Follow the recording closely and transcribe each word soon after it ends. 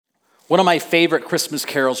One of my favorite Christmas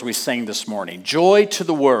carols we sang this morning. Joy to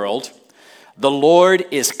the world, the Lord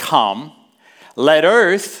is come. Let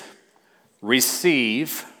earth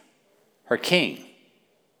receive her King.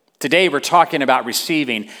 Today we're talking about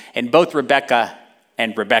receiving, and both Rebecca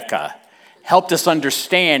and Rebecca helped us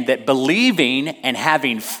understand that believing and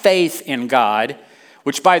having faith in God,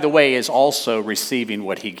 which by the way is also receiving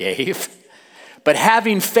what he gave, but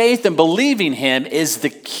having faith and believing him is the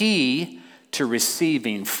key to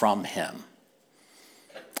receiving from him.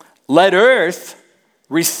 Let earth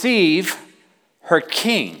receive her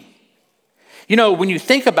King. You know, when you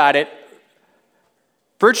think about it,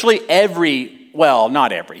 virtually a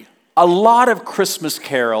lot of Christmas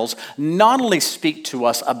carols not only speak to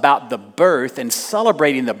us about the birth and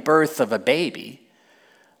celebrating the birth of a baby,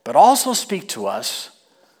 but also speak to us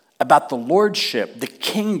about the lordship, the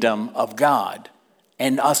kingdom of God,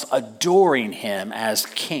 and us adoring him as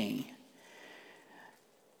King.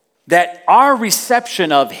 That our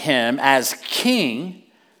reception of him as King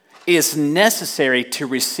is necessary to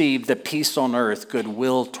receive the peace on earth,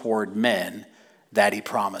 goodwill toward men that he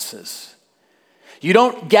promises. You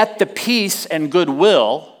don't get the peace and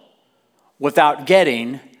goodwill without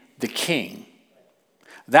getting the King.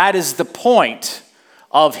 That is the point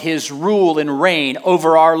of his rule and reign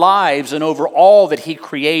over our lives and over all that he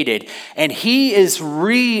created. And he is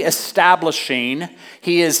reestablishing,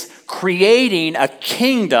 he is creating a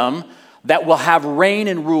kingdom that will have reign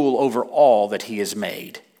and rule over all that he has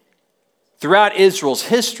made. Throughout Israel's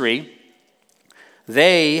history,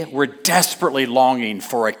 they were desperately longing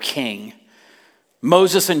for a king.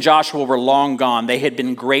 Moses and Joshua were long gone. They had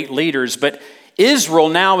been great leaders, but Israel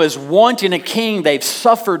now is wanting a king. They've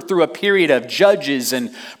suffered through a period of judges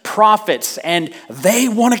and prophets, and they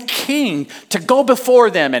want a king to go before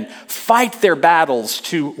them and fight their battles,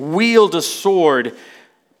 to wield a sword,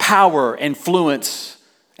 power, influence,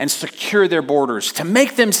 and secure their borders, to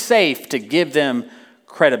make them safe, to give them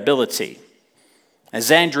credibility. As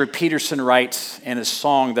Andrew Peterson writes in a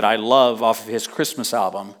song that I love off of his Christmas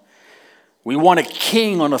album, we want a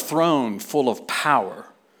king on a throne full of power,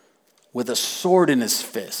 with a sword in his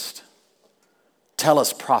fist. Tell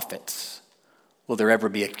us, prophets, will there ever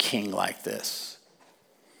be a king like this?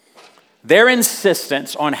 Their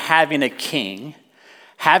insistence on having a king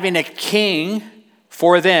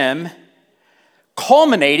for them,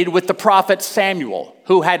 culminated with the prophet Samuel,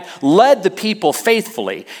 who had led the people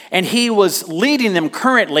faithfully, and he was leading them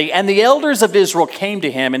currently, and the elders of Israel came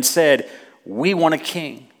to him and said, "We want a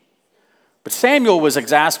king." But Samuel was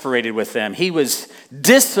exasperated with them. He was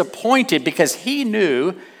disappointed because he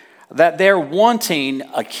knew that their wanting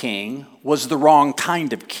a king was the wrong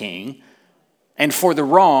kind of king and for the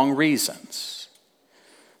wrong reasons.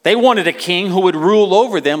 They wanted a king who would rule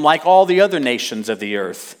over them like all the other nations of the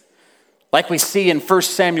earth. Like we see in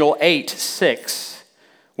 1 Samuel 8:6.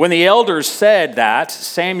 When the elders said that,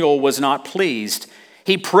 Samuel was not pleased.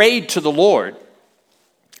 He prayed to the Lord.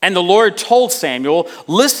 And the Lord told Samuel,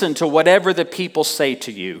 "Listen to whatever the people say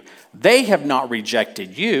to you. They have not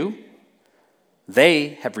rejected you.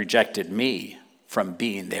 They have rejected me from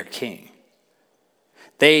being their king.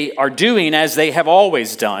 They are doing as they have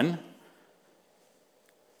always done.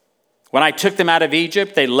 When I took them out of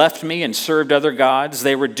Egypt, they left me and served other gods.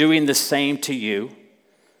 They were doing the same to you.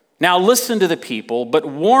 Now listen to the people, but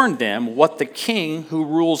warn them what the king who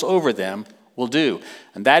rules over them will do."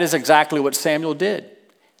 And that is exactly what Samuel did.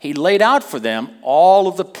 He laid out for them all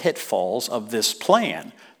of the pitfalls of this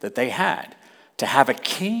plan that they had to have a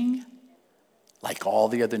king like all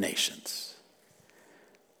the other nations.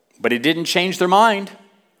 But it didn't change their mind.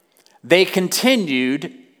 They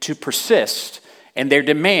continued to persist in their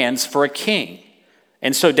demands for a king.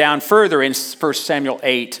 And so down further in 1 Samuel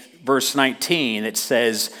 8, verse 19, it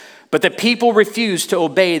says, "But the people refused to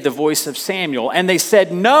obey the voice of Samuel, and they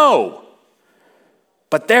said, 'No,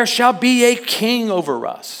 but there shall be a king over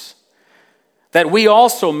us, that we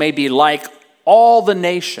also may be like all the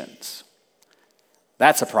nations.'"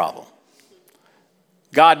 That's a problem.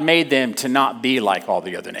 God made them to not be like all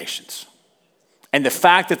the other nations. And the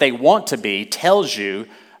fact that they want to be tells you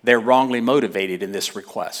they're wrongly motivated in this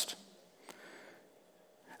request.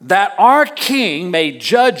 That our king may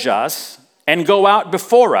judge us and go out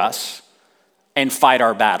before us and fight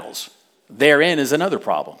our battles. Therein is another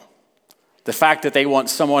problem. The fact that they want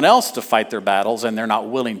someone else to fight their battles and they're not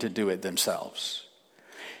willing to do it themselves.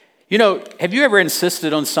 You know, have you ever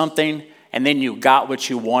insisted on something and then you got what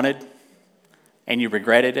you wanted and you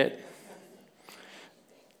regretted it?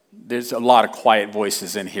 There's a lot of quiet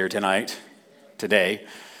voices in here today.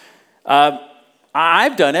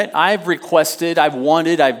 I've done it. I've requested, I've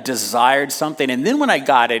wanted, I've desired something. And then when I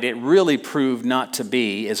got it, it really proved not to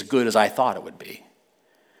be as good as I thought it would be.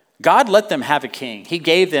 God let them have a king. He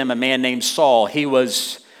gave them a man named Saul. He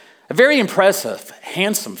was a very impressive,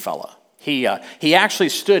 handsome fella. He actually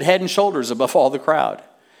stood head and shoulders above all the crowd.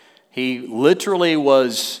 He literally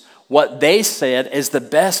was what they said is the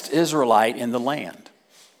best Israelite in the land.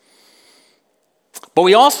 But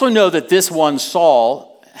we also know that this one,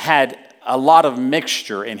 Saul, had a lot of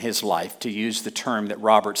mixture in his life, to use the term that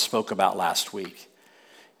Robert spoke about last week.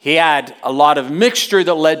 He had a lot of mixture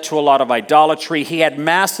that led to a lot of idolatry. He had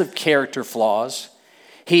massive character flaws.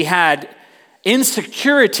 He had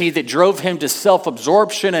insecurity that drove him to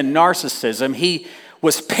self-absorption and narcissism. He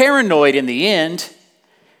was paranoid in the end,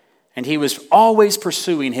 and he was always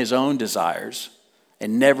pursuing his own desires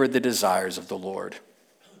and never the desires of the Lord.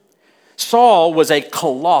 Saul was a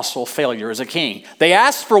colossal failure as a king. They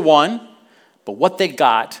asked for one, but what they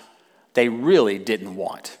got, they really didn't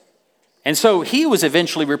want. And so he was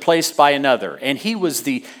eventually replaced by another, and he was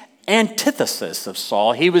the antithesis of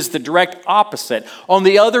Saul. He was the direct opposite on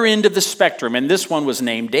the other end of the spectrum, and this one was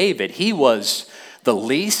named David. He was the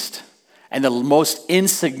least and the most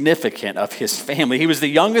insignificant of his family. He was the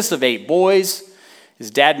youngest of 8 boys.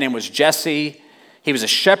 His dad's name was Jesse. He was a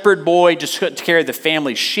shepherd boy, just took care of the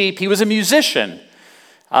family sheep. He was a musician.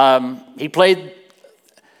 He played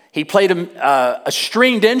a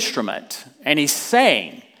stringed instrument, and he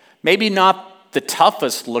sang. Maybe not the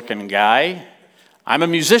toughest looking guy. I'm a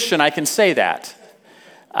musician, I can say that.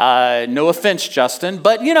 No offense, Justin.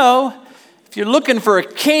 But, if you're looking for a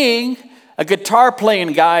king, a guitar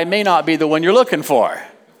playing guy may not be the one you're looking for.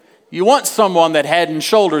 You want someone that head and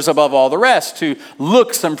shoulders above all the rest, who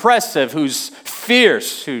looks impressive, who's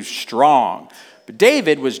fierce, who's strong. But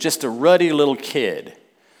David was just a ruddy little kid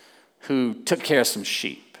who took care of some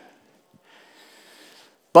sheep.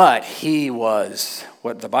 But he was,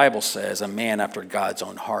 what the Bible says, a man after God's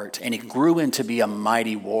own heart. And he grew into be a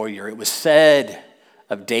mighty warrior. It was said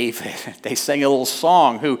of David, they sang a little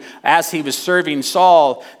song, who, as he was serving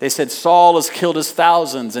Saul, they said, Saul has killed his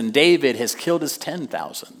thousands and David has killed his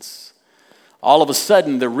 10,000s. All of a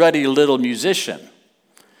sudden, the ruddy little musician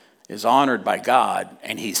is honored by God,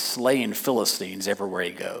 and he's slaying Philistines everywhere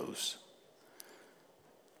he goes.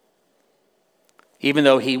 Even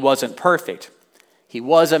though he wasn't perfect, he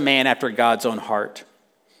was a man after God's own heart.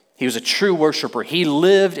 He was a true worshiper. He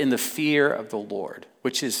lived in the fear of the Lord,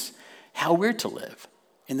 which is how we're to live,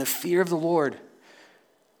 in the fear of the Lord,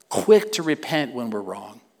 quick to repent when we're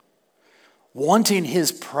wrong, wanting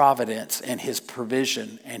his providence and his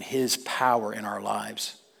provision and his power in our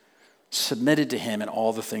lives, submitted to him in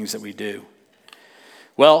all the things that we do.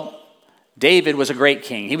 Well, David was a great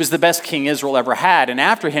king. He was the best king Israel ever had, and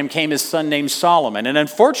after him came his son named Solomon. And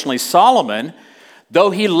unfortunately, Solomon,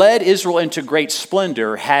 though he led Israel into great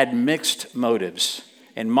splendor, had mixed motives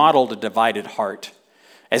and modeled a divided heart.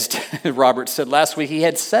 As Robert said last week, he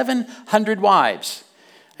had 700 wives.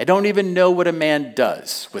 I don't even know what a man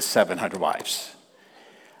does with 700 wives.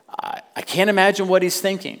 I can't imagine what he's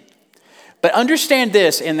thinking. But understand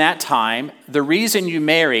this, in that time, the reason you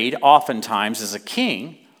married oftentimes as a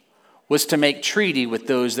king was to make treaty with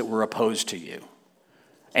those that were opposed to you.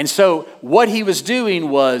 And so what he was doing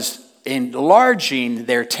was enlarging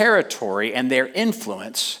their territory and their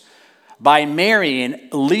influence by marrying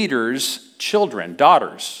leaders' children,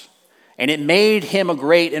 daughters. And it made him a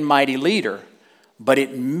great and mighty leader, but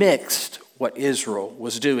it mixed what Israel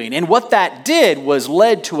was doing. And what that did was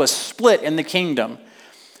led to a split in the kingdom.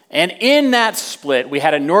 And in that split, we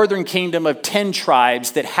had a northern kingdom of 10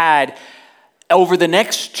 tribes that had, over the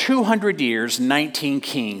next 200 years, 19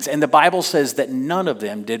 kings. And the Bible says that none of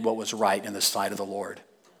them did what was right in the sight of the Lord.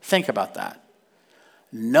 Think about that.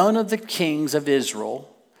 None of the kings of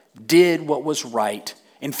Israel did what was right.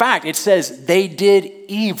 In fact, it says they did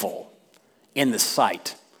evil in the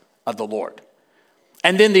sight of the Lord.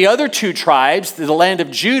 And then the other 2 tribes, the land of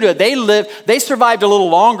Judah, they survived a little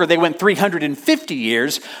longer. They went 350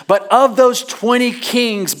 years. But of those 20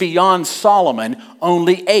 kings beyond Solomon,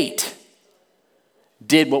 only 8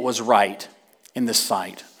 did what was right in the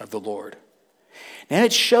sight of the Lord. And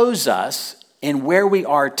it shows us in where we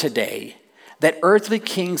are today that earthly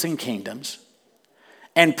kings and kingdoms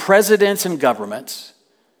and presidents and governments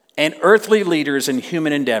and earthly leaders and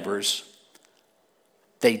human endeavors,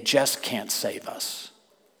 they just can't save us.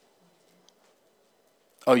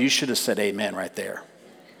 Oh, you should have said amen right there.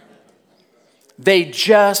 They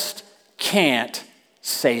just can't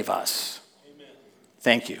save us. Amen.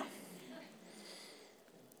 Thank you.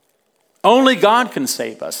 Only God can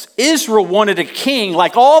save us. Israel wanted a king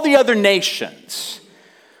like all the other nations,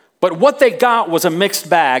 But what they got was a mixed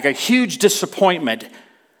bag, a huge disappointment,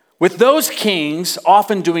 with those kings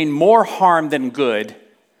often doing more harm than good,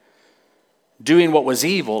 doing what was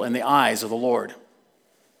evil in the eyes of the Lord.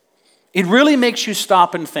 It really makes you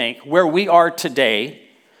stop and think where we are today.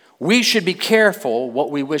 We should be careful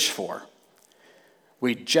what we wish for.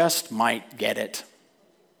 We just might get it.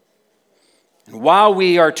 And while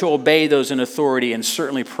we are to obey those in authority and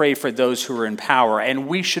certainly pray for those who are in power, and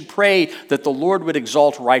we should pray that the Lord would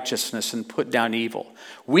exalt righteousness and put down evil,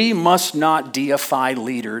 we must not deify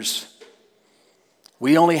leaders.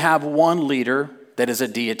 We only have one leader that is a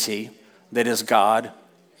deity, that is God.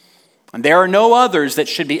 And there are no others that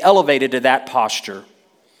should be elevated to that posture.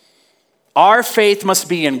 Our faith must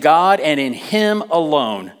be in God and in Him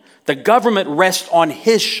alone. The government rests on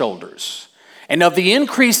His shoulders. And of the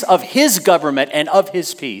increase of His government and of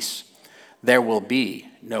His peace, there will be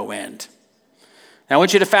no end. Now I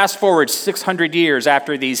want you to fast forward 600 years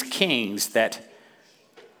after these kings that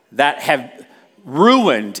have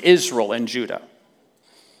ruined Israel and Judah.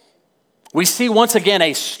 We see once again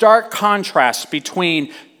a stark contrast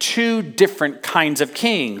between two different kinds of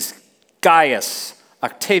kings. Gaius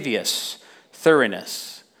Octavius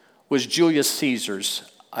Thurinus was Julius Caesar's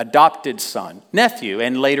adopted son, nephew,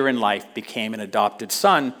 and later in life became an adopted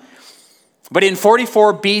son. But in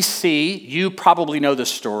 44 BC, you probably know the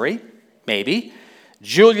story, maybe.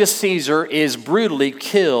 Julius Caesar is brutally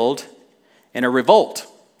killed in a revolt,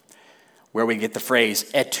 where we get the phrase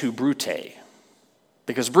et tu, Brute,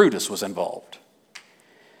 because Brutus was involved.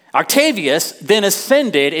 Octavius then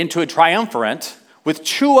ascended into a triumvirate with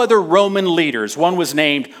two other Roman leaders. One was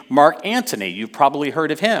named Mark Antony. You've probably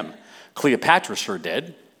heard of him. Cleopatra sure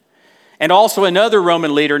did. And also another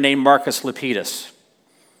Roman leader named Marcus Lepidus.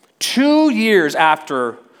 2 years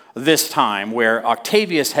after this time where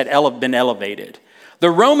Octavius had been elevated,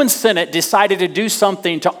 the Roman Senate decided to do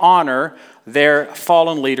something to honor their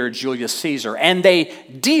fallen leader, Julius Caesar, and they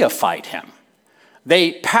deified him.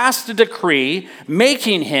 They passed a decree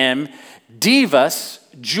making him Divus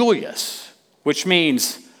Julius, which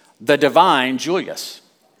means the divine Julius,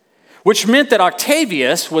 which meant that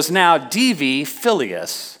Octavius was now Divi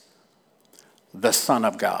Filius, the Son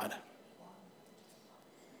of God.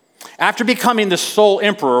 After becoming the sole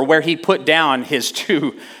emperor, where he put down his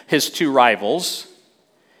two rivals,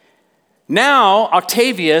 now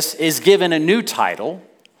Octavius is given a new title.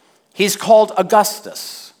 He's called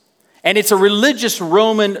Augustus. And it's a religious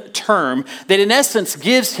Roman term that in essence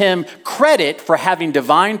gives him credit for having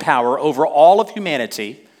divine power over all of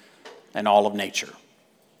humanity and all of nature.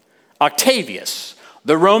 Octavius,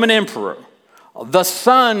 the Roman emperor, the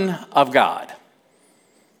Son of God,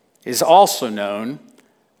 is also known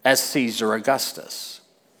as Caesar Augustus,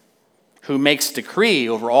 who makes decree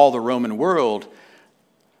over all the Roman world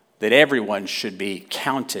that everyone should be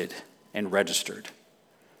counted and registered.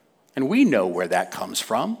 And we know where that comes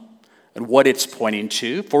from and what it's pointing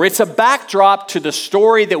to, for it's a backdrop to the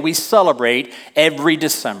story that we celebrate every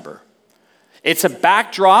December. It's a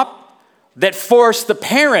backdrop that forced the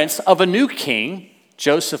parents of a new king,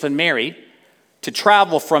 Joseph and Mary, to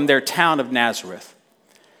travel from their town of Nazareth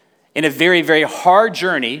in a very, very hard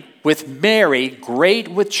journey with Mary, great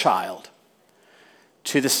with child,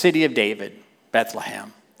 to the city of David,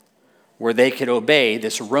 Bethlehem, where they could obey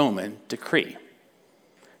this Roman decree.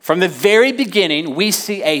 From the very beginning, we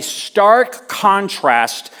see a stark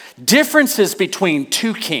contrast, differences between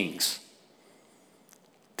two kings.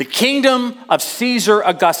 The kingdom of Caesar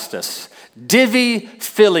Augustus, Divi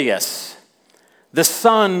Filius, the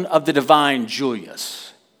son of the divine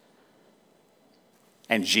Julius,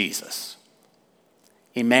 and Jesus,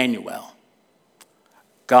 Emmanuel,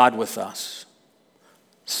 God with us,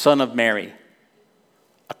 son of Mary,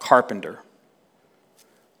 a carpenter,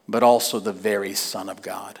 but also the very Son of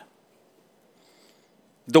God.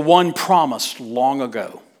 The one promised long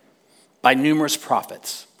ago by numerous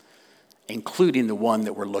prophets, including the one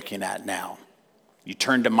that we're looking at now. You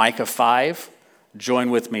turn to Micah 5,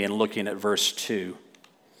 join with me in looking at verse 2.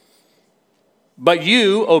 But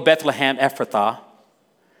you, O Bethlehem Ephrathah,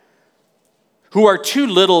 who are too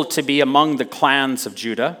little to be among the clans of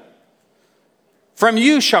Judah, from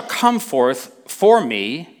you shall come forth for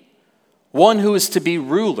me one who is to be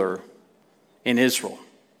ruler in Israel,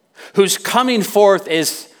 whose coming forth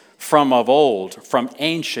is from of old, from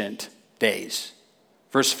ancient days.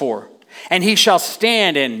 Verse 4, and he shall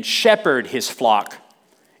stand and shepherd his flock.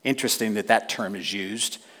 Interesting that that term is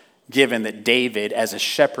used, given that David, as a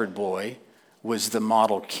shepherd boy, was the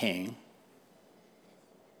model king.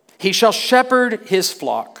 He shall shepherd his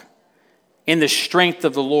flock in the strength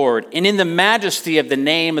of the Lord, and in the majesty of the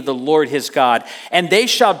name of the Lord his God. And they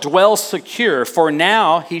shall dwell secure, for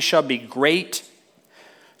now he shall be great,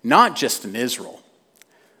 not just in Israel,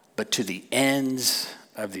 but to the ends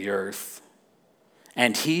of the earth.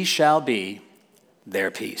 And he shall be their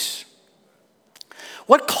peace.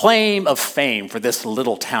 What claim of fame for this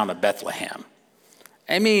little town of Bethlehem?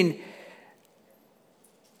 I mean,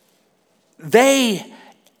 they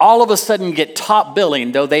all of a sudden get top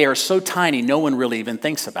billing, though they are so tiny, no one really even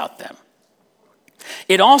thinks about them.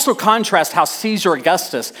 It also contrasts how Caesar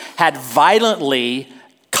Augustus had violently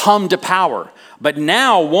come to power, but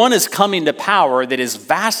now one is coming to power that is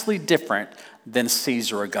vastly different than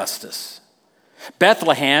Caesar Augustus.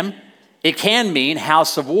 Bethlehem, it can mean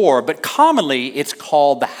house of war, but commonly it's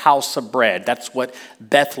called the house of bread. That's what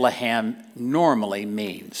Bethlehem normally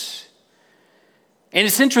means. And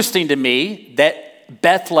it's interesting to me that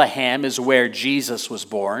Bethlehem is where Jesus was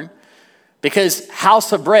born, because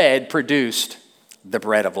house of bread produced the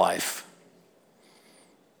bread of life.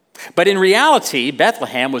 But in reality,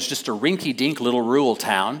 Bethlehem was just a rinky-dink little rural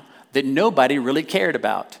town that nobody really cared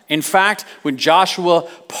about. In fact, when Joshua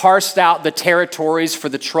parsed out the territories for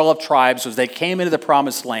the 12 tribes as they came into the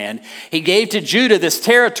promised land, he gave to Judah this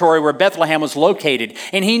territory where Bethlehem was located,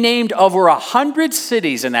 and he named over 100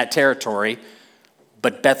 cities in that territory,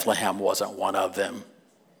 but Bethlehem wasn't one of them.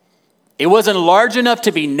 It wasn't large enough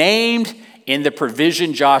to be named in the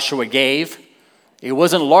provision Joshua gave. It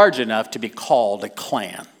wasn't large enough to be called a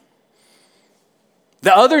clan.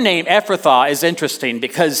 The other name, Ephrathah, is interesting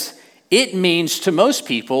because it means to most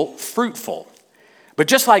people fruitful. But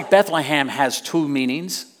just like Bethlehem has two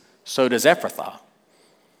meanings, so does Ephrathah.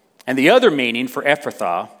 And the other meaning for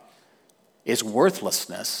Ephrathah is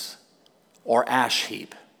worthlessness or ash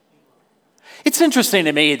heap. It's interesting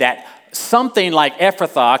to me that something like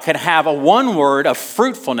Ephrathah can have a one word of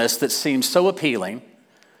fruitfulness that seems so appealing,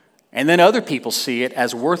 and then other people see it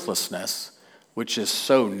as worthlessness, which is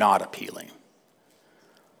so not appealing.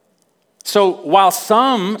 So while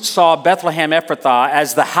some saw Bethlehem Ephrathah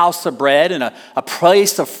as the house of bread and a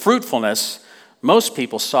place of fruitfulness, most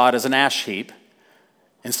people saw it as an ash heap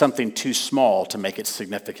and something too small to make it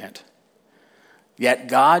significant. Yet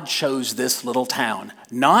God chose this little town,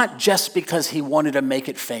 not just because he wanted to make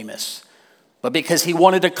it famous, but because he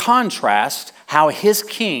wanted to contrast how his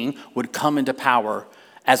king would come into power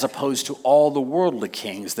as opposed to all the worldly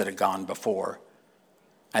kings that had gone before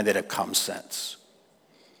and that have come since.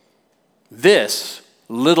 This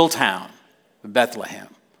little town, Bethlehem,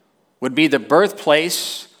 would be the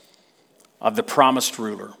birthplace of the promised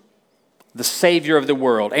ruler, the Savior of the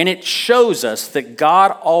world. And it shows us that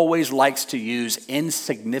God always likes to use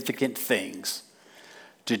insignificant things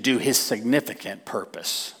to do his significant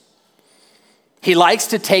purpose. He likes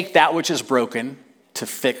to take that which is broken to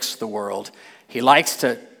fix the world. He likes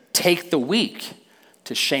to take the weak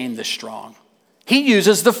to shame the strong. He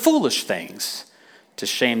uses the foolish things to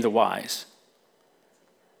shame the wise.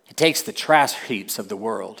 He takes the trash heaps of the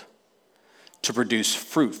world to produce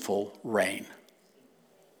fruitful rain.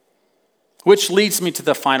 Which leads me to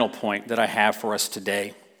the final point that I have for us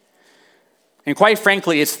today. And quite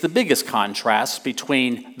frankly, it's the biggest contrast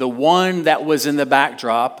between the one that was in the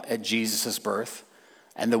backdrop at Jesus' birth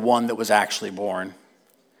and the one that was actually born.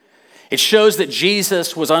 It shows that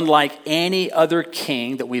Jesus was unlike any other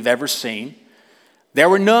king that we've ever seen. There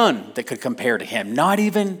were none that could compare to him, not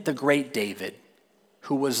even the great David,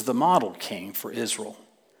 who was the model king for Israel.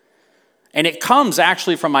 And it comes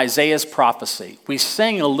actually from Isaiah's prophecy. We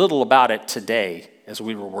sang a little about it today as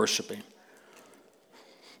we were worshiping.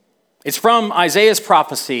 It's from Isaiah's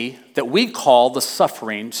prophecy that we call the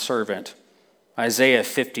suffering servant, Isaiah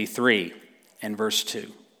 53 and verse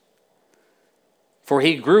 2. For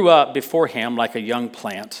he grew up before him like a young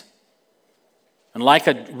plant, and like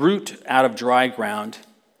a root out of dry ground,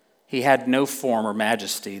 he had no form or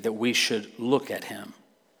majesty that we should look at him,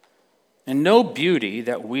 and no beauty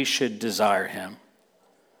that we should desire him.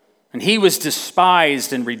 And he was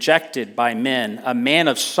despised and rejected by men, a man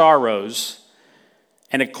of sorrows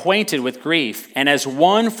and acquainted with grief, and as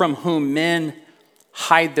one from whom men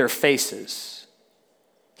hide their faces,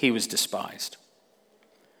 he was despised.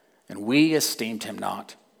 And we esteemed him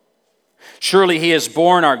not. Surely he has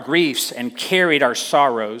borne our griefs and carried our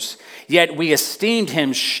sorrows, yet we esteemed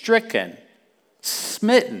him stricken,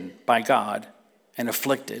 smitten by God, and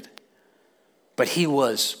afflicted. But he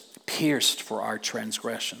was pierced for our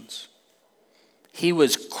transgressions. He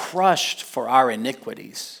was crushed for our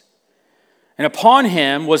iniquities. And upon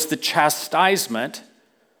him was the chastisement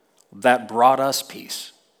that brought us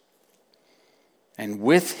peace. And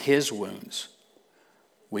with his wounds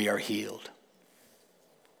we are healed.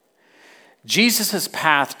 Jesus'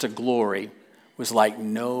 path to glory was like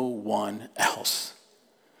no one else.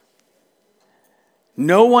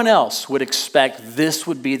 No one else would expect this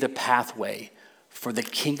would be the pathway for the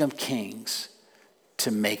King of Kings to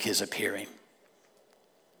make his appearing.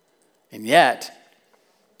 And yet,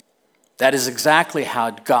 that is exactly how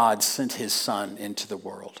God sent his Son into the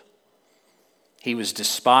world. He was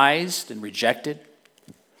despised and rejected.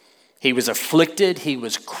 He was afflicted. He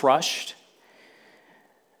was crushed.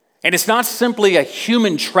 And it's not simply a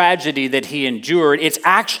human tragedy that he endured. It's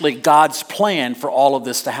actually God's plan for all of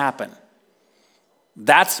this to happen.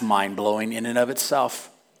 That's mind-blowing in and of itself.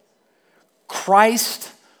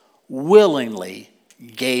 Christ willingly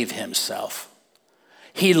gave himself.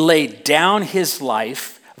 He laid down his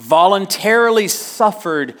life, voluntarily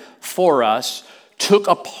suffered for us, took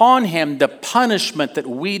upon him the punishment that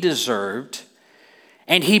we deserved,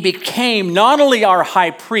 and he became not only our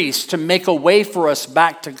high priest to make a way for us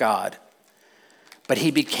back to God, but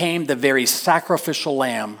he became the very sacrificial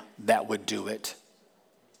lamb that would do it.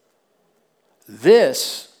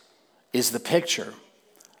 This is the picture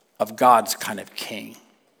of God's kind of king.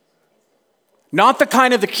 Not the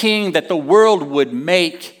kind of the king that the world would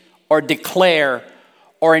make or declare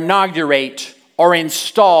or inaugurate or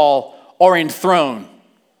install or enthrone,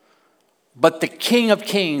 but the King of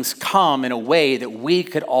Kings come in a way that we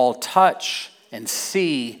could all touch and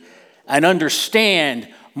see and understand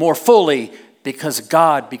more fully because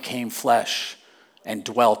God became flesh and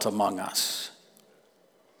dwelt among us.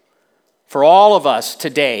 For all of us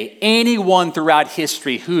today, anyone throughout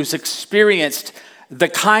history who's experienced the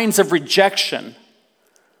kinds of rejection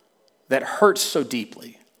that hurts so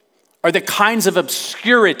deeply, or the kinds of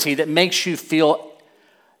obscurity that makes you feel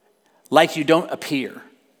like you don't appear,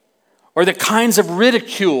 or the kinds of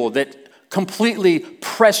ridicule that completely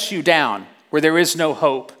press you down where there is no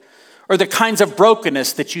hope, or the kinds of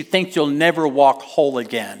brokenness that you think you'll never walk whole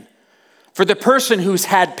again. For the person who's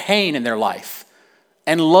had pain in their life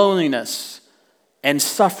and loneliness and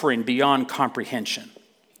suffering beyond comprehension,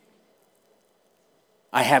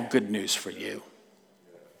 I have good news for you.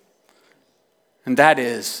 And that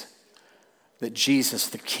is that Jesus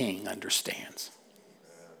the King understands.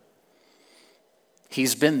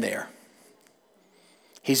 He's been there.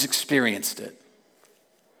 He's experienced it.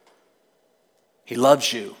 He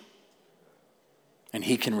loves you, and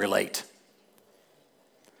he can relate.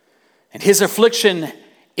 And his affliction,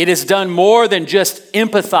 it has done more than just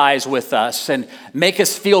empathize with us and make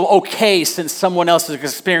us feel okay since someone else has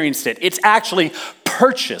experienced it. It's actually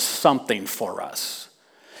purchased something for us.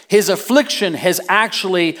 His affliction has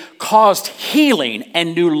actually caused healing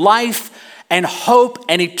and new life and hope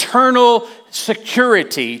and eternal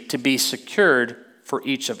security to be secured for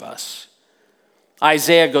each of us.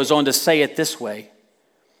 Isaiah goes on to say it this way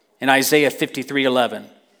in Isaiah 53:11.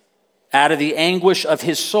 Out of the anguish of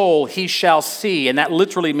his soul he shall see, and that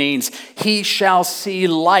literally means he shall see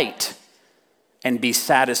light and be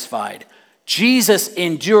satisfied. Jesus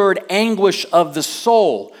endured anguish of the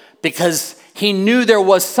soul because he knew there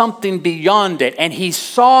was something beyond it, and he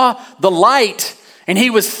saw the light, and he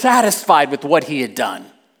was satisfied with what he had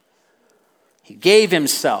done. He gave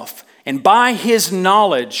himself, and by his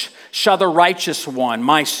knowledge shall the righteous one,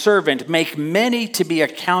 my servant, make many to be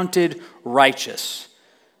accounted righteous,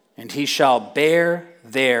 and he shall bear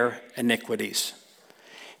their iniquities.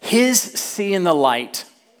 His seeing the light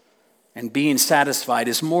and being satisfied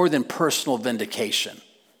is more than personal vindication.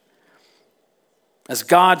 As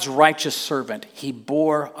God's righteous servant, he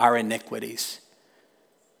bore our iniquities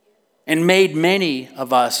and made many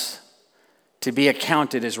of us to be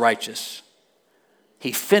accounted as righteous.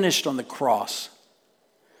 He finished on the cross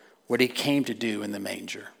what he came to do in the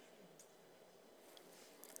manger.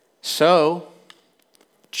 So,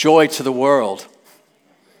 joy to the world.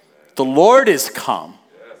 The Lord is come.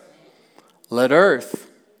 Let earth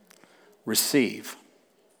receive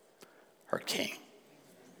her King.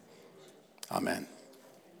 Amen.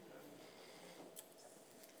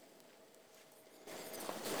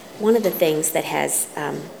 One of the things that has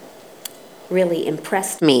really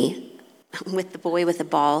impressed me with the Boy with a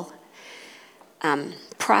Ball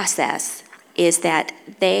process is that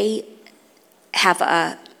they have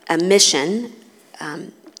a mission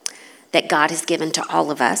that God has given to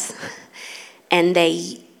all of us, and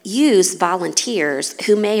they use volunteers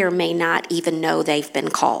who may or may not even know they've been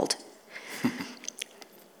called.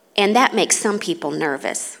 And that makes some people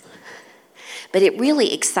nervous. But it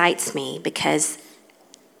really excites me because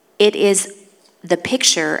it is the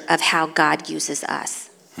picture of how God uses us.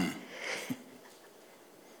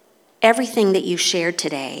 Everything that you shared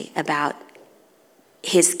today about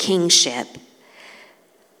his kingship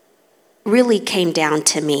really came down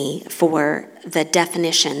to me for the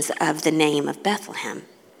definitions of the name of Bethlehem.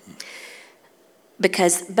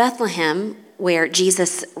 Because Bethlehem, where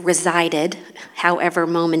Jesus resided, however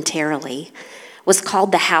momentarily, was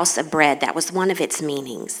called the house of bread. That was one of its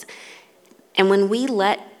meanings. And when we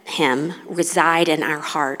let him reside in our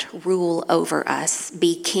heart, rule over us,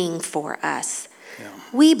 be king for us,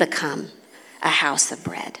 we become a house of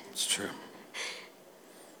bread. It's true.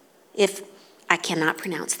 If I cannot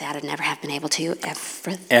pronounce that, I never have been able to.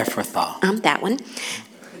 Ephrathah. That one.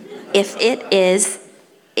 If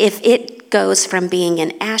it goes from being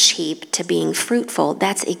an ash heap to being fruitful,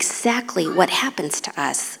 that's exactly what happens to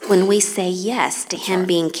us when we say yes to him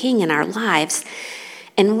being king in our lives.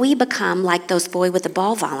 And we become like those boy with the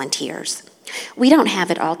ball volunteers. We don't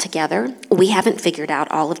have it all together. We haven't figured out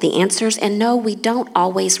all of the answers. And no, we don't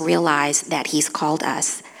always realize that he's called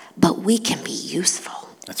us. But we can be useful.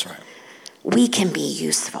 That's right. We can be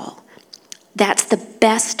useful. That's the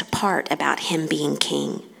best part about him being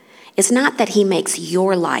king. It's not that he makes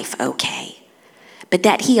your life okay, but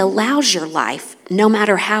that he allows your life, no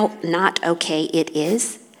matter how not okay it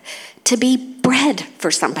is, to be bread for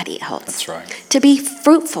somebody else. That's right. To be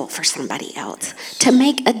fruitful for somebody else. Yes. To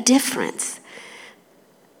make a difference.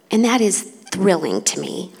 And that is thrilling to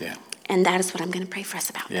me. Yeah. And that is what I'm going to pray for us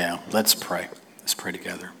about. Yeah, let's pray. Let's pray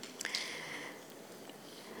together.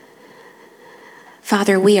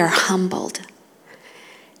 Father, we are humbled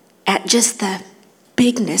at just the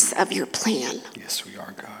bigness of your plan. Yes, we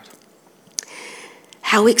are, God.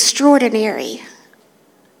 How extraordinary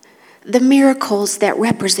the miracles that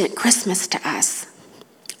represent Christmas to us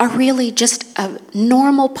are really just a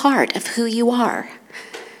normal part of who you are.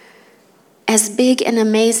 As big and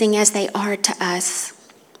amazing as they are to us,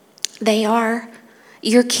 they are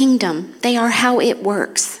your kingdom. They are how it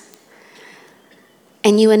works.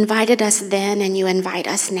 And you invited us then, and you invite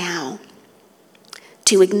us now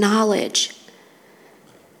to acknowledge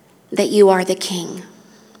that you are the King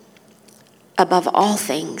above all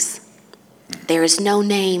things. There is no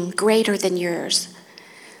name greater than yours.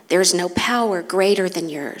 There is no power greater than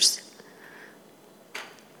yours.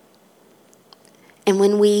 And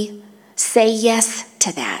when we say yes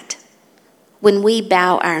to that, when we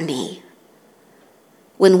bow our knee,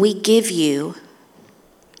 when we give you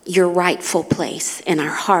your rightful place in our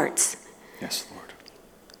hearts, yes, Lord,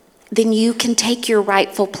 then you can take your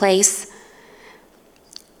rightful place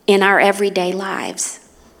in our everyday lives,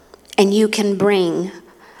 and you can bring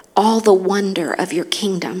all the wonder of your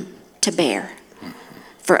kingdom to bear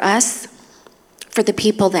for us, for the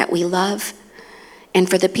people that we love, and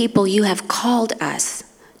for the people you have called us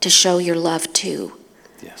to show your love to.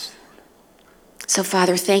 yes, Lord. So,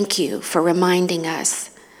 Father, thank you for reminding us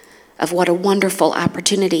of what a wonderful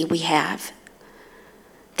opportunity we have.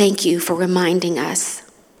 Thank you for reminding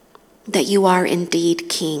us that you are indeed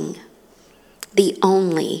King, the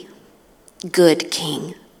only good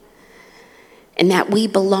King, and that we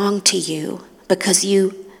belong to you because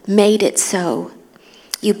you made it so.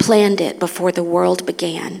 You planned it before the world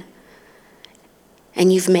began,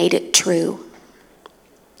 and you've made it true.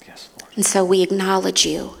 Yes, Lord. And so we acknowledge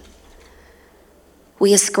you.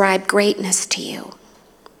 We ascribe greatness to you.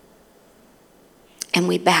 And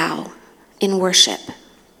we bow in worship.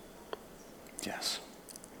 Yes.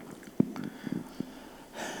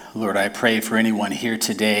 Lord, I pray for anyone here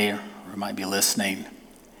today or might be listening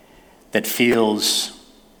that feels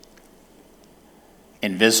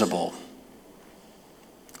invisible,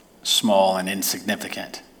 small, and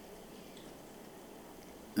insignificant,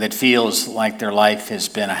 that feels like their life has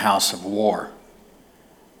been a house of war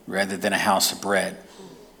rather than a house of bread,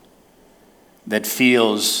 that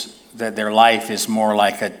feels that their life is more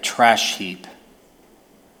like a trash heap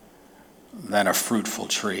than a fruitful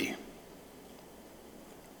tree.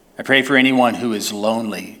 I pray for anyone who is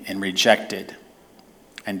lonely and rejected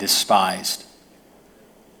and despised,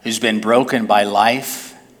 who's been broken by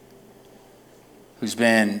life, who's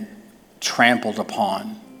been trampled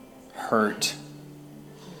upon, hurt,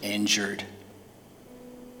 injured.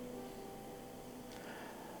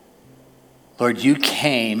 Lord, you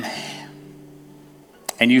came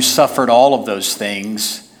and you suffered all of those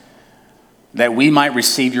things that we might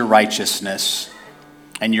receive your righteousness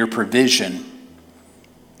and your provision,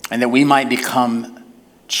 and that we might become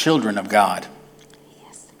children of God.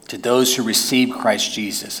 Yes. To those who receive Christ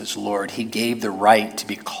Jesus as Lord, he gave the right to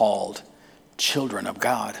be called children of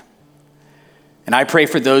God. And I pray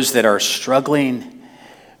for those that are struggling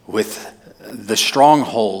with the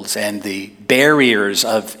strongholds and the barriers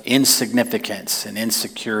of insignificance and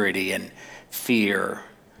insecurity and fear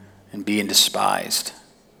and being despised.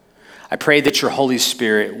 I pray that your Holy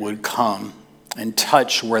Spirit would come and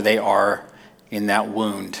touch where they are in that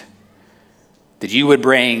wound. That you would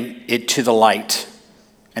bring it to the light,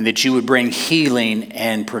 and that you would bring healing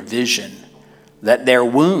and provision, that their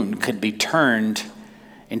wound could be turned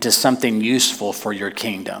into something useful for your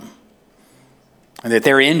kingdom, and that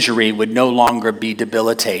their injury would no longer be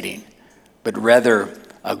debilitating, but rather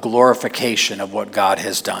a glorification of what God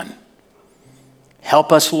has done.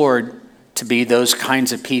 Help us, Lord, to be those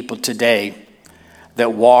kinds of people today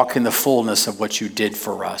that walk in the fullness of what you did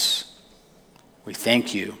for us. We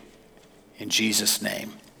thank you. In Jesus'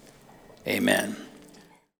 name, amen.